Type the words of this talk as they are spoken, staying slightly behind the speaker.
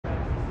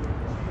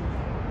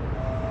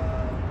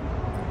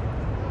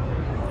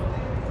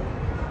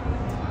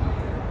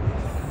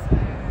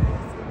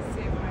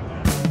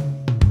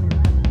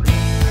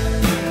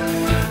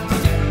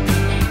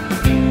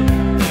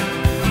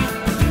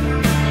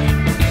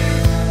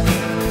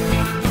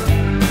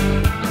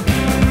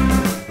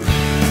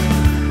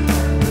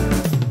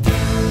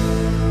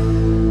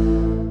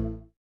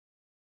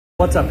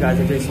What's up, guys?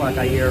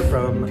 njslotguy here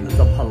from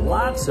the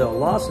Palazzo,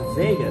 Las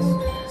Vegas.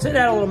 Sitting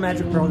at a little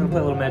Magic Pearl. Gonna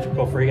play a little Magic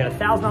Pearl for you. Got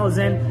 $1,000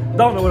 in.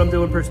 Don't know what I'm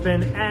doing per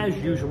spin. As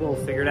usual,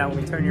 figure it out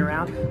when we turn you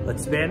around.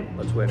 Let's spin.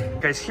 Let's win.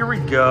 Guys, here we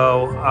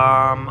go.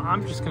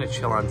 I'm just gonna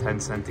chill on 10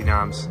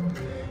 centinoms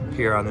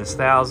here on this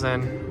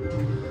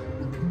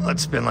 1,000.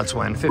 Let's spin. Let's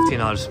win.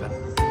 $15 spin.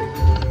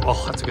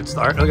 Oh, that's a good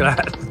start. Look at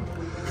that.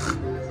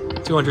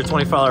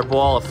 $225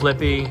 ball, a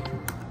flippy,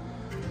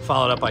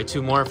 followed up by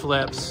 2 more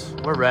flips.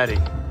 We're ready.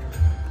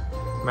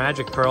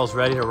 Magic Pearl's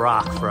ready to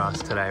rock for us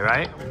today,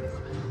 right?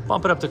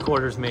 Bump it up to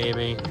quarters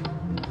maybe,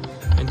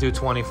 and do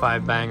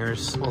 25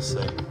 bangers. We'll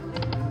see.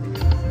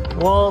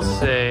 We'll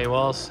see,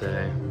 we'll see.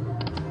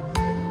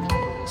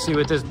 See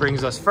what this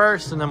brings us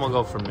first, and then we'll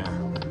go from there.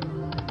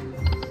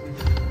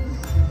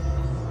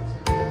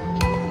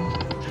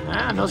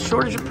 Ah, no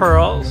shortage of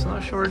pearls.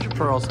 No shortage of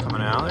pearls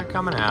coming out. They're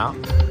coming out.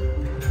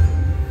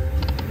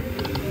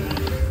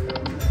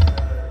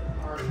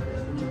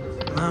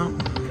 No.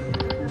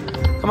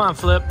 Come on,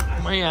 flip.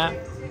 Where you at?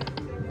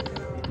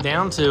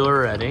 Down 2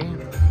 already.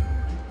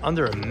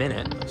 Under a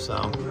minute,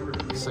 so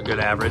it's a good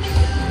average.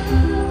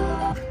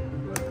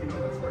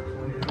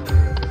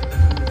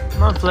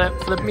 Come on, flip.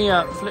 Flip me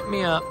up. Flip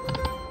me up.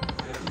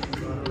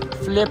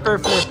 Flipper,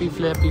 flippy,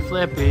 flippy,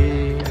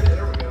 flippy.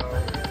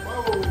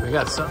 We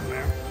got something there.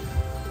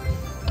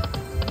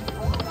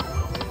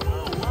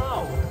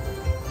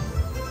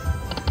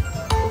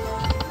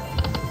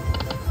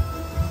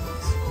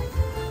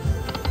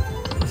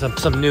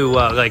 Some new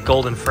like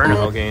Gold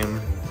Inferno game.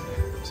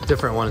 It's a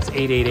different one. It's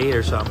 888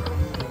 or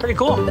something. Pretty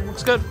cool.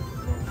 Looks good.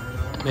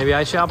 Maybe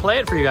I shall play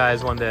it for you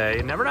guys one day.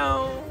 You never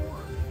know.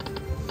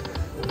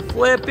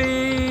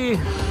 Flippy.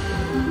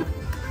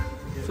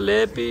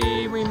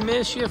 Flippy. We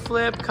miss you,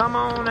 Flip. Come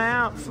on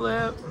out,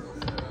 Flip.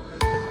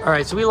 All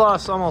right, so we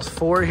lost almost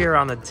 4 here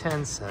on the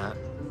 10 set.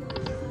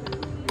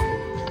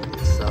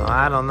 So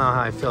I don't know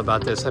how I feel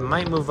about this. I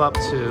might move up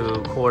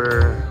to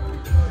quarter,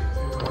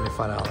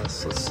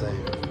 $25. Let's see.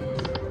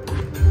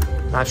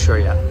 Not sure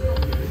yet.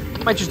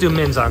 Might just do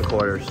mins on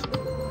quarters.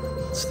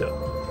 Let's do it.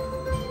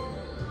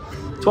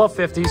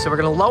 $12.50, so we're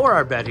gonna lower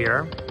our bet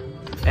here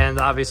and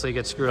obviously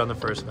get screwed on the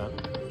first bet.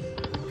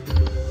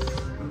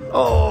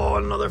 Oh,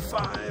 another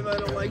 5. I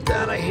don't like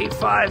that. I hate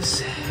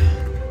 5s.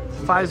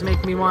 5s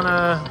make me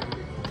wanna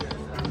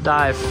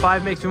dive.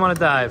 5 makes me wanna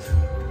dive.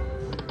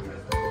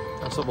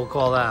 That's what we'll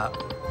call that.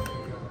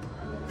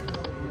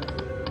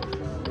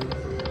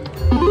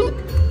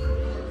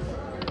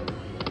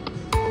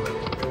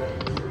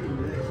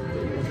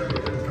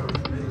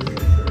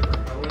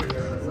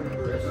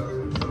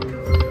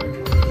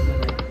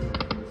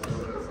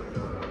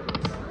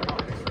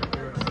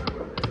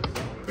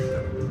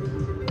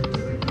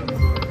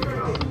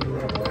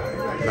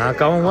 Not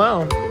going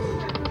well.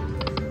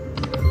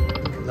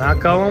 Not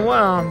going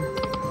well.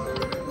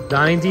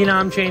 Donnie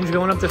Denom change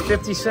going up to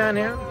 50 cents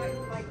here.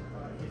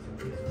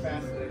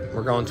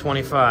 We're going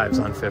 25s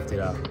on 50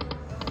 though.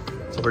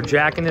 So we're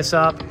jacking this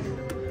up,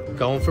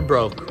 going for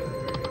broke.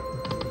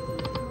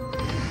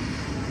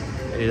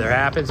 It either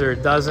happens or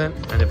it doesn't,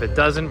 and if it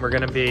doesn't, we're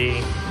gonna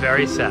be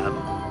very sad.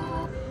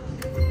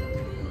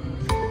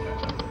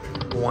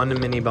 1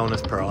 mini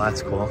bonus pearl,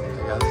 that's cool.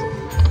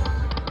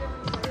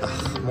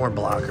 More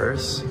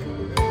blockers.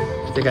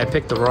 I think I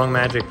picked the wrong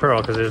Magic Pearl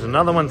because there's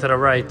another one to the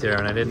right there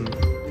and I didn't.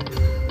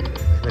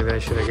 Maybe I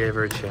should have gave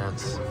her a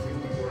chance.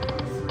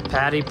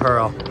 Patty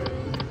Pearl.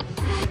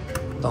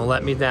 Don't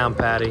let me down,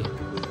 Patty.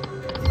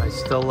 I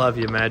still love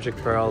you, Magic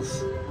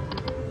Pearls.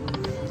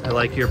 I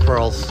like your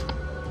pearls.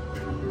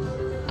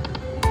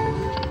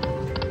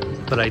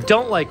 But I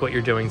don't like what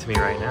you're doing to me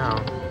right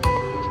now.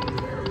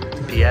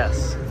 It's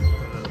BS.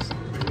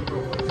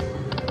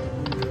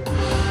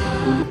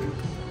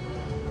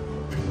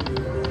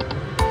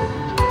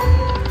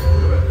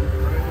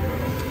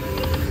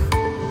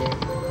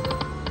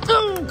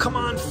 Come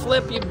on,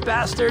 Flip, you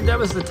bastard. That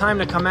was the time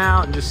to come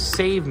out and just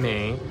save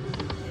me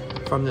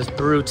from this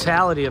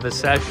brutality of a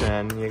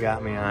session you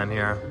got me on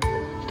here.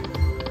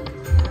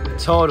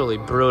 Totally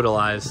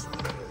brutalized.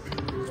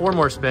 4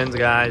 more spins,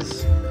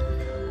 guys.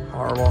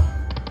 Horrible.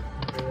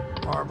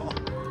 Horrible.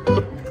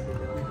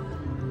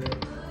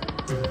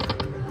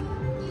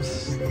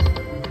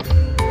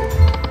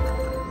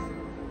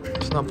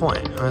 There's no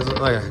point. I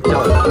might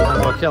as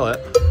well kill it.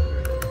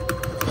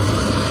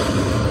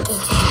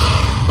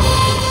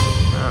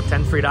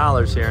 10 free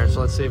dollars here,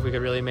 so let's see if we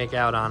can really make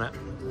out on it.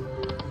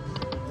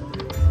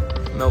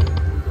 Nope.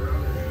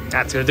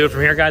 That's gonna do it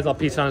from here, guys. I'll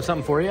piece on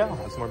something for you. I'll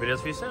have some more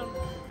videos for you soon.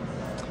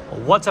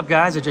 What's up,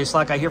 guys?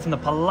 njslotguy here from the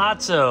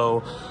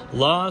Palazzo,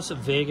 Las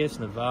Vegas,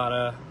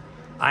 Nevada.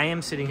 I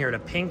am sitting here at a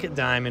pink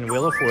diamond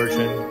Wheel of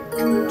Fortune,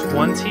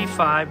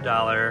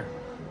 $25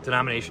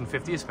 denomination,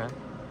 50 a spin.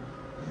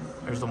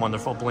 There's the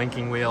wonderful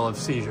blinking wheel of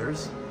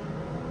seizures.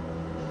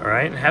 All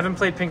right, haven't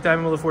played pink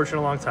diamond Wheel of Fortune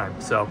in a long time,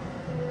 so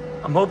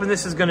I'm hoping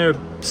this is going to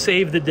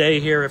save the day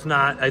here. If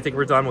not, I think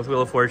we're done with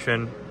Wheel of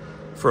Fortune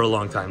for a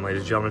long time,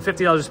 ladies and gentlemen.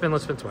 $50 a spin.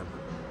 Let's spin to win.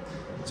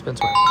 Spin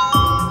to win.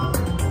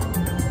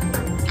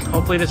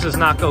 Hopefully this does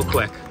not go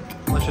quick.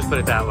 Let's just put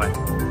it that way.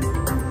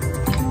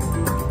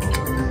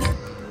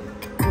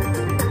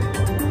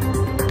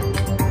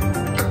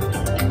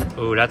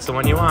 Ooh, that's the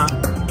one you want.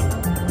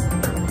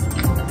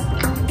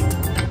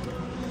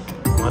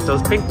 You want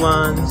those pink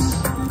ones.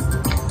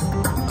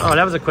 Oh,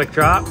 that was a quick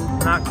drop.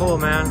 Not cool,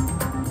 man.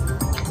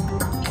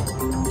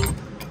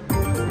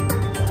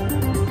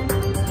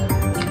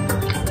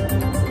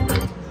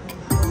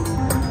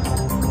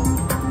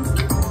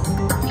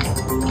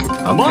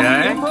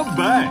 Money in the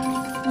bank.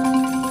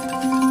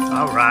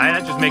 All right,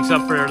 that just makes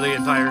up for the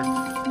entire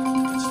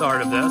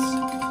start of this.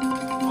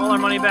 All our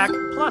money back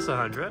plus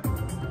 100.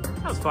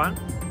 That was fun.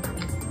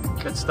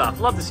 Good stuff.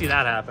 Love to see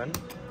that happen.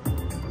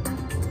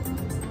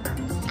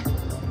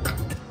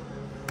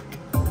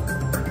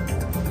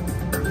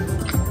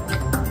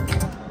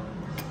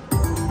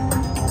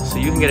 So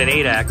you can get an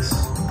 8X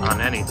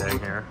on anything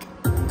here.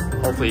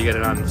 Hopefully you get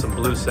it on some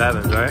blue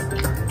 7s, right?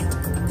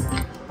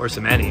 Or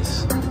some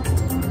Ennies.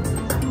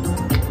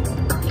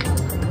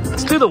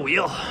 Let's do the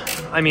wheel.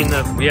 I mean,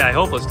 yeah, I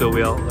hope let's do a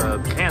wheel. The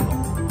handle.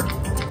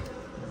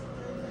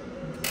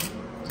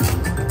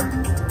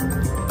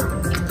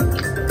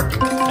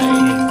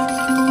 Hey.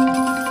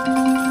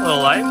 A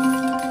little light.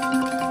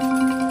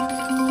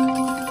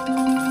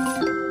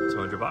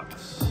 200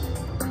 bucks.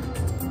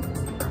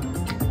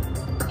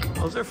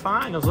 Those are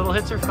fine. Those little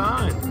hits are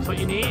fine. That's what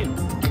you need.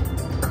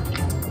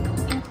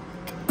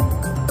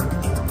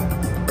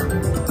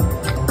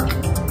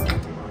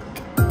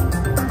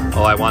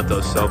 Oh, I want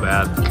those so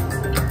bad.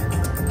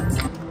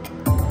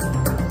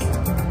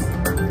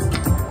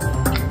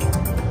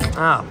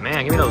 Oh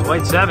man, give me those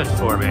white 7s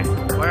for me.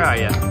 Where are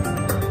you?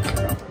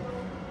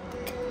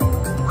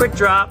 Quick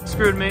drop,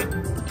 screwed me.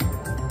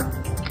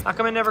 How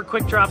come it never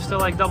quick drops to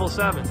like double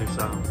 7s or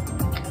so?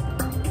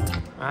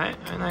 Alright,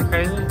 isn't that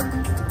crazy?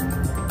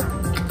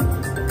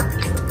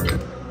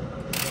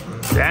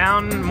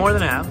 Down more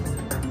than half.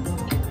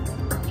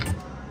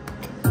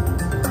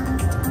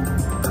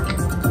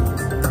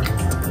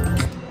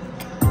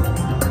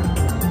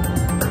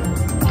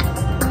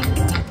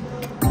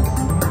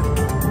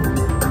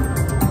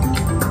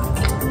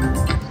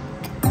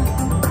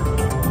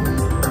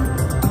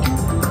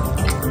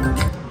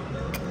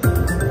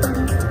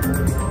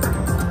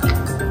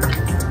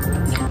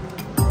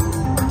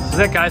 This is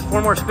it, guys.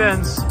 4 more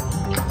spins.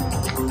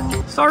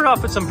 Started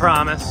off with some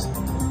promise.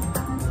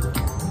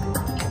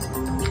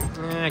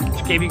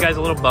 Gave you guys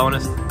a little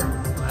bonus.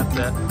 That's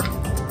it.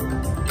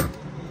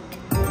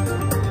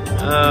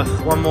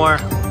 One more.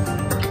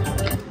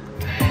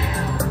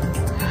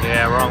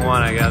 Yeah, wrong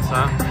one, I guess,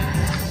 huh?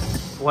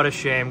 What a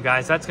shame,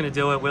 guys. That's gonna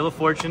do it. Wheel of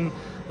Fortune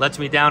lets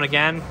me down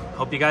again.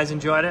 Hope you guys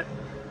enjoyed it.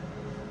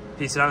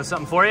 Piece it on to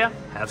something for you.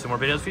 Have some more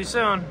videos for you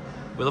soon.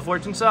 Wheel of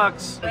Fortune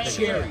sucks.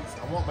 Cherries.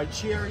 I want my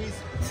cherries.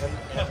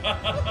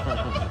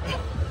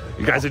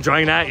 You guys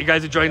enjoying that? You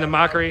guys enjoying the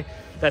mockery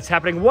that's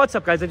happening? What's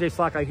up, guys?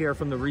 njslotguy here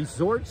from the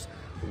Resorts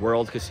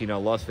World Casino,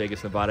 Las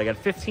Vegas, Nevada. I got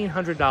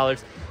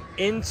 $1,500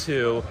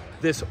 into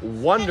this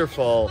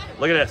wonderful,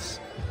 look at this.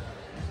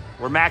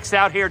 We're maxed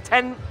out here,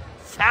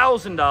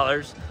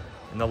 $10,000.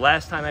 And the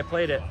last time I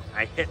played it,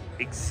 I hit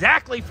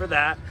exactly for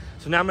that.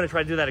 So now I'm gonna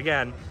try to do that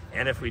again.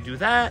 And if we do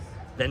that,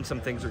 then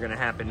some things are gonna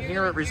happen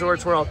here at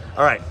Resorts World.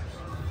 All right,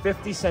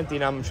 50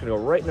 centine. I'm just gonna go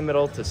right in the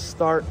middle to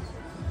start.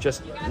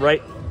 Just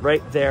right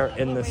there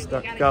in the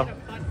start. Go,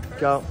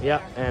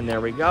 yeah, and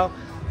there we go.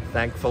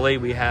 Thankfully,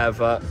 we have,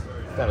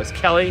 that was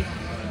Kelly.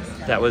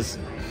 That was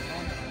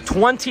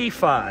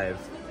 $25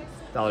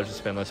 to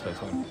spin. Let's spin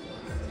one.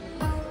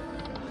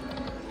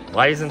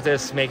 Why isn't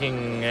this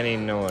making any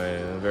noise?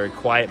 A very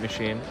quiet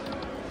machine.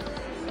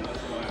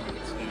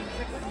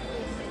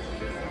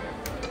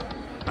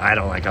 I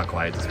don't like how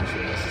quiet this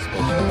machine is. It's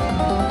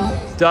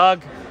bullshit.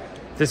 Doug,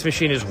 this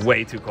machine is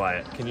way too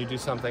quiet. Can you do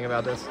something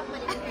about this?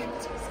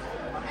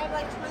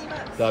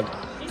 Doug.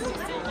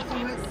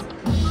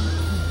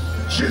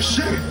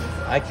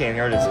 I can't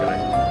hear this guy.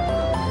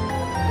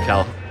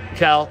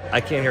 Cal,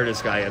 I can't hear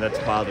this guy, and that's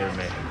bothering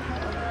me.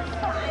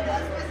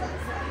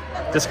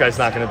 This guy's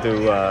not gonna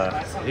do,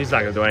 he's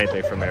not gonna do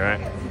anything for me, right?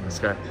 This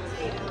guy.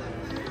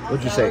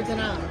 What'd you say?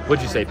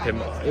 What'd you say,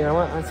 Pim? You know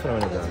what? That's what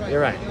I'm gonna do.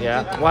 You're right.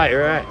 Yeah. Why?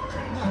 You're right.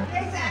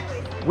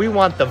 We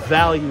want the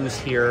values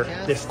here.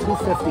 This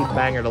 250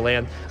 banger to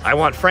land. I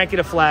want Frankie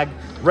to flag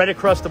right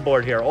across the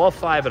board here. All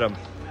 5 of them.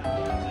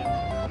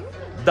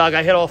 Doug,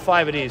 I hit all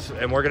 5 of these,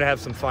 and we're gonna have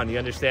some fun. You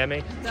understand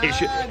me?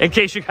 In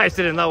case you guys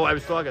didn't know what I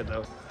was talking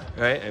to,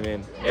 right? I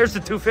mean, here's the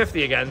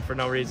 250 again for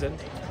no reason.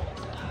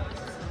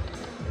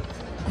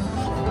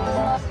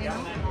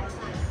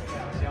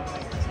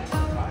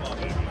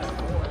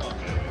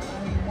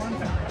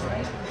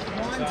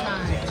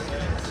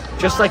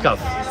 Just like a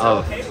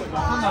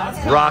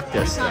rock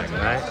this thing,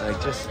 right?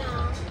 Like just.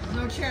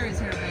 No cherries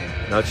here,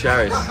 babe. No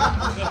cherries.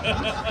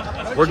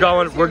 We're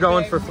going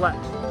for flat.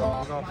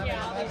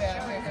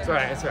 It's all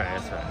right. It's all right.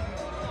 It's all right.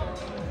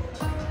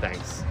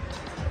 Thanks.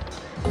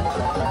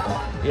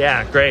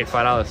 Yeah, great.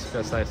 $5.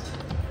 That's nice.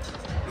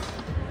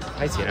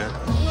 Hi, Tina.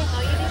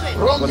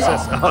 What's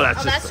this? Oh,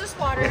 that's just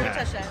water. Yeah.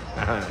 Touch that.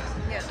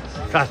 Yeah.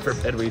 God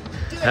forbid we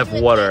have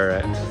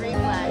water.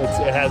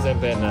 It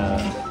hasn't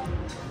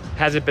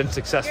been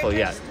successful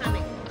yet.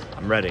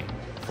 I'm ready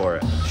for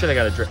it. Should have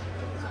got a drip.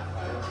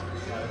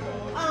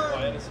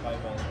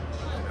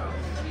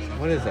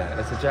 What is that?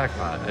 It's a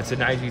jackpot. It's an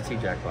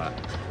IGT jackpot.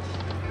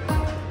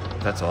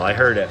 That's all. I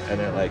heard it, and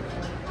it like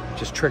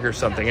just triggers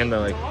something in there.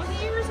 Like,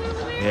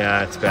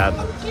 yeah, it's bad.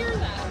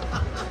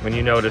 When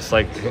you notice,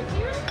 like,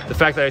 the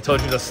fact that I told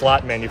you the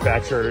slot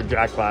manufacturer a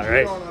jackpot,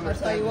 right? I'll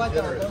tell you what,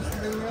 though, those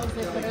 3 reels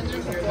they put in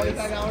there for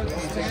 $45 a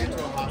spin,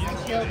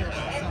 killed it.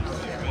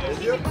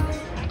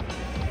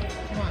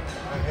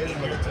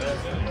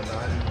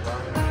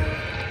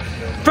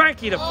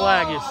 Frankie the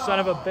Flag, you son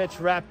of a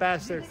bitch, rat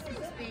bastard.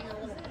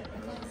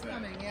 It's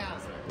coming, yeah.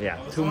 Yeah,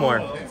 2 more.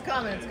 It's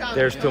coming, it's coming.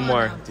 There's 2 Come on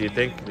more. now. Do you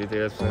think that's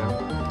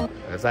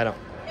because I don't.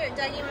 Here,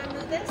 Doug, you want to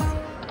move this?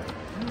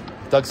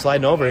 Doug's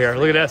sliding over here.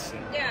 Look at this.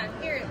 Yeah,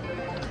 here.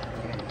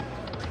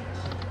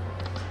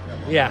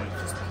 Yeah.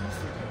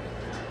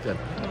 Good.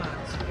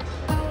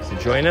 So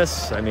join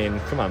us. I mean,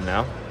 come on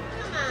now.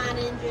 Come on,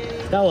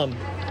 NJ. Tell him.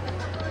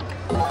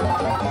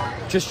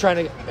 Just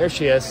trying to. There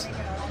she is.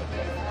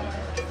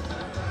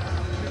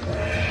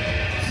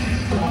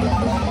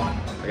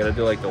 I gotta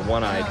do like the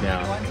one-eyed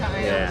now.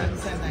 Yeah.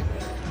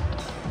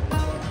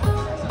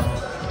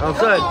 Oh,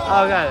 good.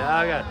 Oh, God.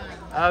 Oh, God.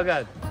 Oh,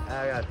 God. Oh,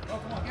 God.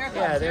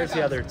 Yeah, there's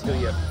the other 2 of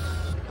you.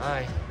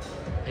 Hi.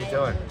 How you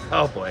doing?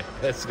 Oh, boy.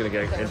 This is gonna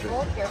get interesting.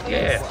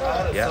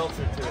 Yeah. Yeah. Oh,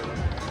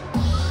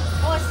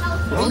 it's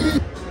healthy.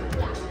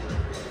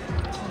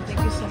 Thank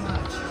you so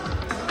much.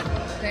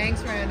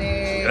 Thanks,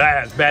 Randy.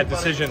 That's bad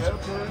decisions.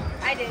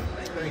 I did.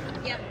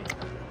 Yep.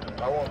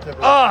 I won't tip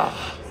her.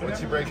 Oh. When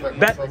she breaks back.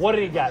 Bet, what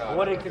did he got?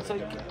 What did he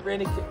say?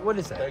 Randy, what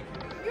is that?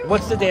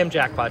 What's the damn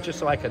jackpot? Just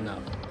so I can know.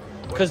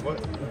 Because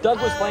Doug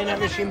was playing that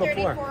machine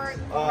before.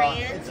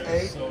 It's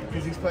 8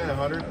 because he's playing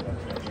 100.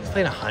 He's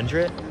playing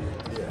 100?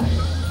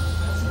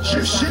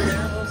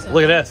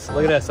 Look at this.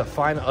 Look at this. A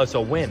final. Oh, it's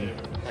a win.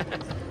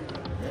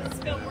 It's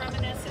still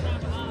reminiscent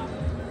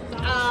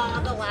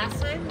of The last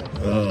time?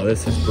 Oh,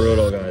 this is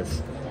brutal,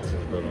 guys. This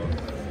is brutal.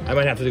 I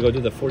might have to go do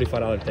the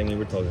 $45 thing you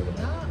were talking about.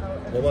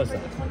 What was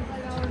that?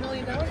 $25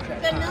 million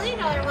check. the $1 million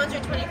ones are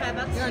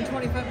 $25. You're on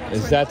 25 bucks.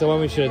 Is that the one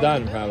we should have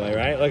done? Probably,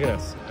 right? Look at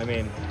this. I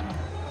mean,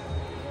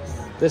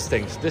 this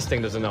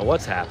thing doesn't know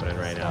what's happening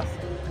right now.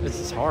 This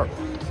is horrible.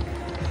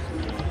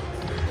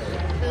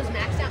 Those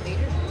maxed out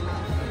majors.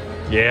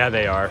 Yeah,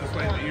 they are.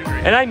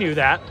 And I knew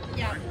that.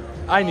 Yeah.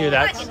 I knew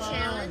that. Like a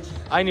challenge.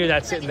 I knew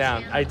that sitting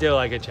down. I do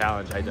like a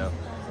challenge. I do.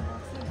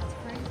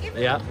 Give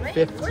it Yeah, a break.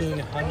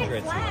 1,500.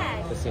 Where's the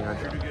flag?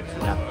 1,500.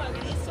 Yeah.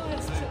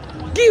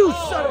 You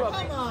son of a.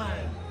 Come on.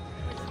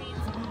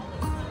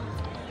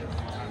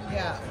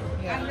 Yeah.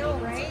 I Yeah. know,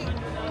 right?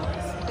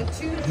 The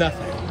two.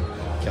 Nothing.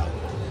 Cal.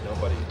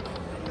 Nobody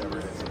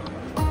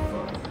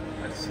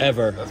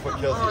Ever. That's what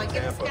kills Oh, you in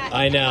give this Tampa.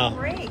 guy I know. a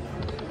break.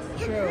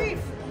 Good True. grief.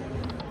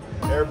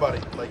 Everybody,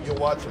 like you'll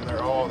watch them. They're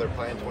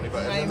playing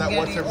 25. And then that I'm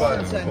what's her getting butt?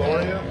 odds on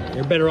Gloria.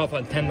 You're better off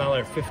on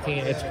 $10, 15.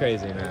 It's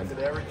crazy, man. Did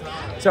every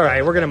time. It's all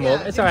right. We're gonna move.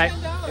 Yeah, It's all right.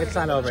 $10. It's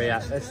not over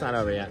yet. It's not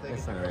over yet.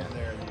 It's not over yet.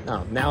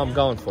 No, now I'm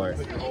going for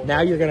it.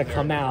 Now you're gonna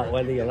come out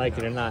whether you like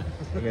it or not.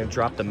 You're gonna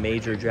drop the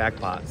major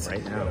jackpot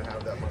right now,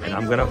 and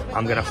I'm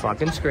gonna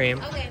fucking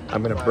scream.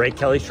 I'm gonna break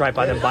Kelly's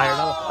tripod and buy her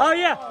another. Oh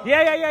yeah.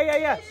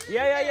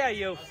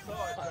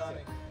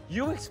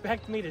 You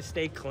expect me to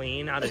stay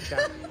clean on a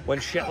chat when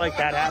shit like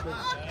that happens?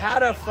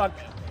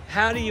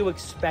 How do you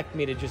expect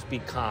me to just be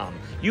calm?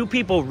 You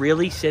people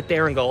really sit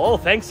there and go, oh,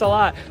 thanks a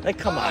lot. Like,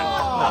 come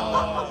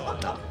on.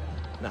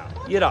 No,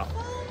 you don't.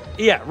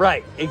 Yeah,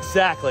 right,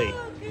 exactly.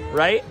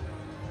 Right?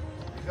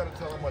 You gotta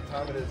tell them what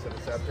time it is, and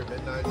it's after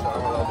midnight, so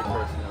I'm allowed to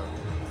curse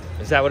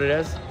now. Is that what it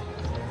is?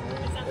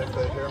 If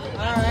they hear me. All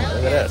right.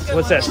 Look at this.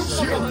 What's this?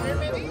 100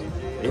 maybe?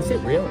 Is it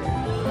really?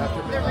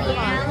 After midnight.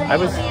 I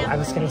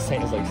was gonna say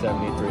it's like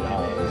 $73.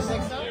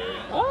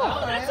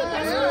 Oh, that's a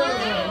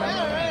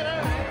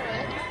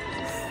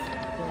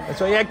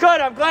That's right. Yeah,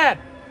 good. I'm glad.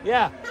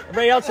 Yeah.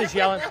 Everybody else is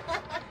yelling.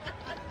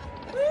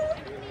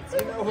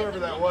 You know whoever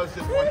that was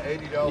just won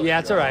 $80. Yeah,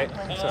 it's all right.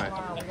 It's all right.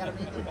 Tomorrow, we gotta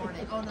meet in the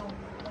morning. Oh, no.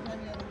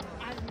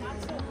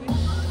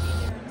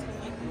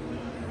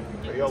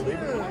 Are y'all leaving?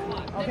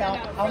 Okay,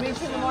 I'll meet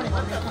you in the morning.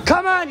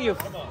 Come on, you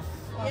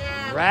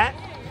Yeah. rat.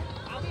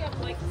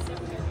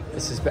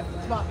 This is bad.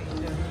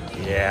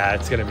 Yeah,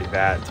 it's gonna be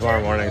bad.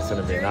 Tomorrow morning it's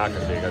gonna be not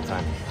gonna be a good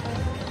time.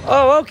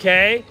 Oh,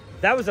 okay.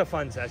 That was a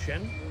fun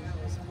session.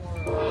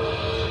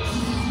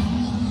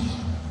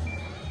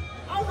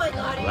 Oh my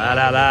God. La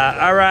la la.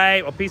 All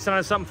right. Well, peace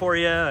on something for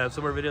you. I have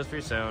some more videos for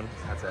you soon.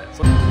 That's it.